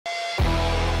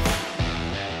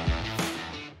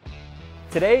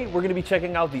Today, we're going to be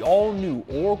checking out the all-new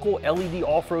Oracle LED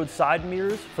off-road side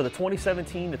mirrors for the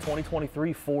 2017 to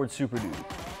 2023 Ford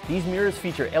Superduty. These mirrors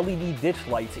feature LED ditch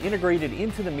lights integrated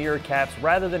into the mirror caps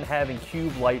rather than having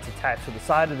cube lights attached to the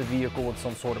side of the vehicle with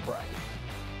some sort of bracket.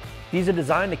 These are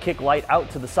designed to kick light out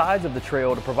to the sides of the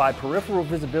trail to provide peripheral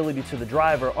visibility to the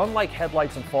driver, unlike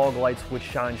headlights and fog lights which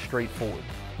shine straight forward.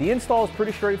 The install is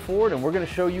pretty straightforward, and we're going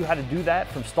to show you how to do that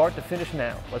from start to finish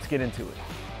now. Let's get into it.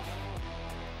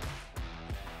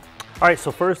 All right,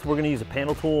 so first we're going to use a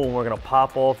panel tool and we're going to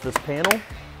pop off this panel.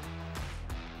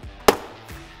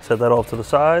 Set that off to the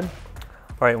side.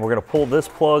 All right, and we're going to pull this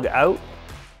plug out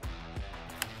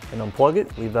and unplug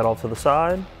it. Leave that off to the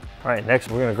side. All right, next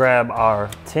we're going to grab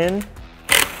our tin.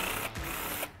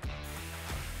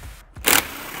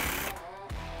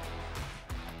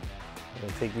 We're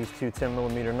going to take these two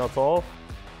 10mm nuts off.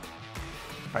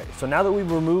 All right, so now that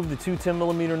we've removed the two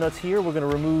 10mm nuts here, we're going to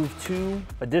remove two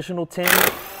additional 10mm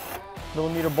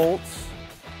bolts.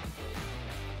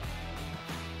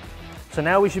 So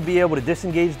now we should be able to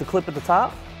disengage the clip at the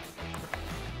top,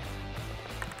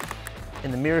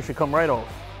 and the mirror should come right off.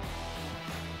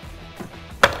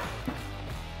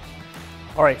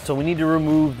 All right, so we need to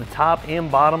remove the top and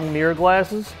bottom mirror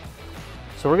glasses.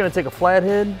 So we're going to take a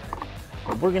flathead,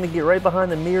 and we're going to get right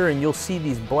behind the mirror, and you'll see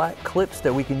these black clips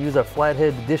that we can use our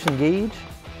flathead to disengage.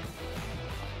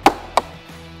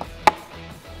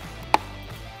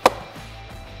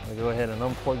 Go ahead and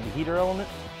unplug the heater element.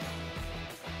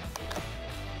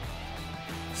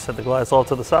 Set the glass off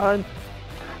to the side.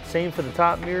 Same for the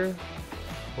top mirror.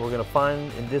 We're going to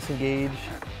find and disengage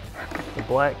the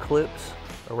black clips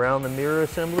around the mirror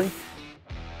assembly.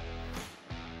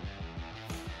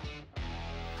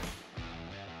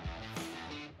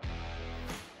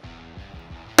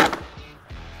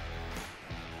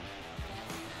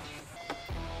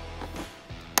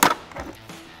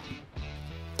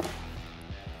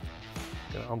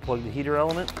 Unplug the heater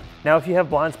element. Now, if you have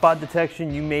blind spot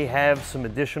detection, you may have some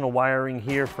additional wiring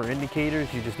here for indicators.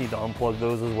 You just need to unplug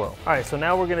those as well. All right, so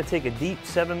now we're going to take a deep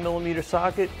 7mm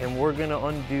socket and we're going to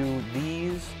undo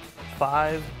these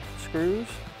 5 screws.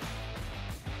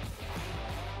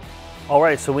 All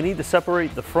right, so we need to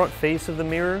separate the front face of the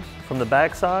mirror from the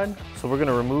back side. So we're going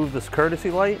to remove this courtesy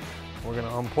light. We're going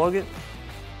to unplug it.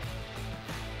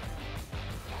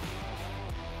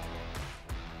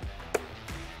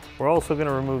 We're also going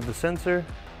to remove the sensor.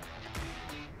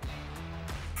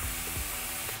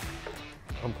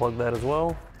 Unplug that as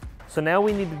well. So now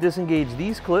we need to disengage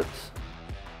these clips.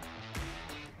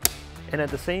 And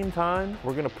at the same time,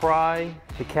 we're going to pry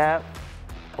the cap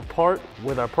apart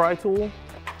with our pry tool.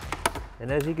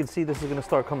 And as you can see, this is going to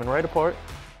start coming right apart.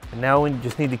 And now we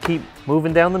just need to keep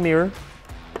moving down the mirror.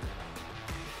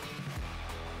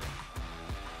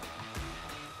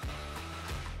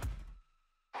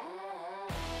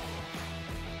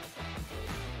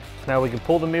 Now we can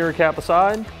pull the mirror cap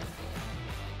aside.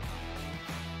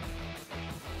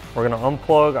 We're going to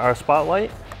unplug our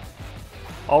spotlight.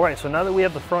 All right, so now that we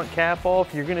have the front cap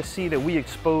off, you're going to see that we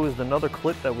exposed another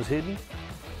clip that was hidden.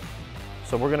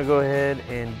 So we're going to go ahead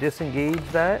and disengage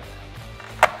that.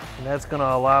 And that's going to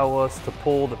allow us to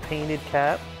pull the painted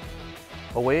cap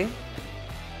away.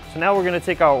 So now we're going to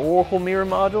take our Oracle mirror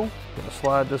module. We're going to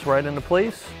slide this right into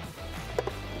place.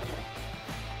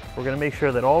 We're going to make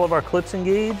sure that all of our clips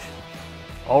engage.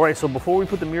 All right, so before we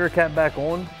put the mirror cap back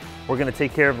on, we're going to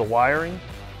take care of the wiring.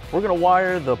 We're going to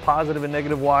wire the positive and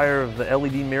negative wire of the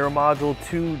LED mirror module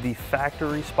to the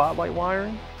factory spotlight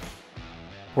wiring.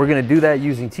 We're going to do that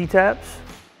using T-taps.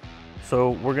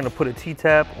 So we're going to put a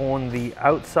T-tap on the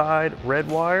outside red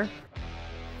wire.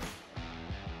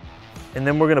 And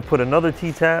then we're going to put another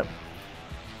T-tap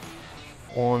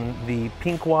on the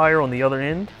pink wire on the other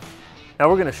end. Now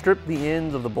we're going to strip the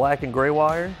ends of the black and gray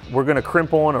wire. We're going to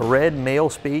crimp on a red male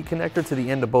spade connector to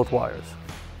the end of both wires.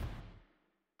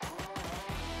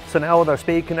 So now with our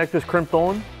spade connectors crimped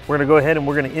on, we're going to go ahead and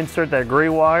we're going to insert that gray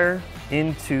wire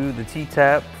into the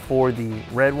T-tap for the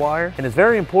red wire. And it's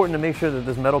very important to make sure that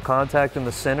this metal contact in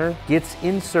the center gets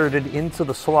inserted into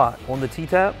the slot on the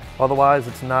T-tap. Otherwise,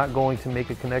 it's not going to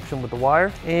make a connection with the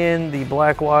wire. And the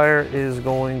black wire is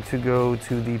going to go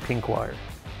to the pink wire.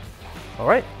 All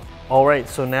right. All right,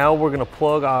 so now we're going to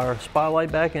plug our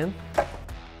spotlight back in. So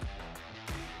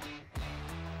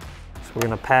we're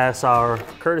going to pass our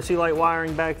courtesy light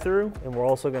wiring back through, and we're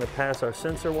also going to pass our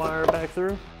sensor wire back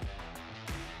through.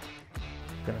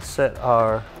 We're going to set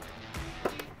our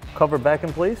cover back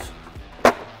in place.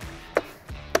 Get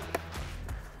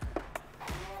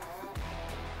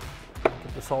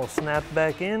this all snapped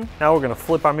back in. Now we're going to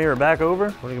flip our mirror back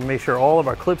over. We're going to make sure all of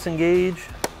our clips engage.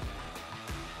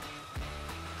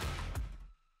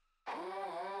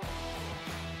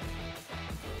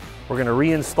 We're gonna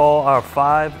reinstall our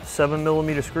 5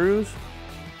 7mm screws.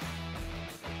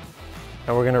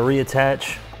 And we're gonna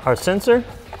reattach our sensor.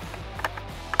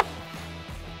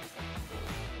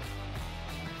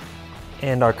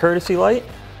 And our courtesy light.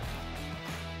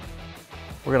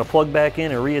 We're gonna plug back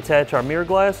in and reattach our mirror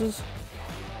glasses.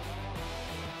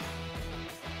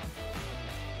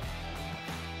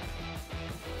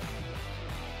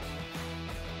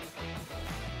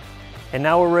 And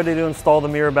now we're ready to install the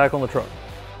mirror back on the truck.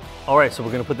 All right, so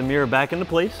we're gonna put the mirror back into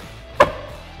place.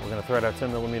 We're gonna thread our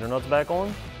 10mm nuts back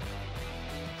on.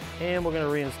 And we're gonna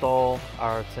reinstall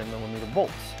our 10mm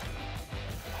bolts.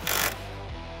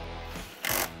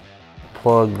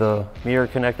 Plug the mirror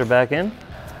connector back in.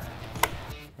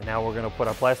 And now we're gonna put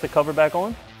our plastic cover back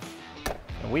on.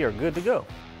 And we are good to go.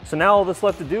 So now all that's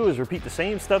left to do is repeat the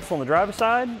same steps on the driver's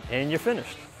side and you're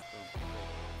finished.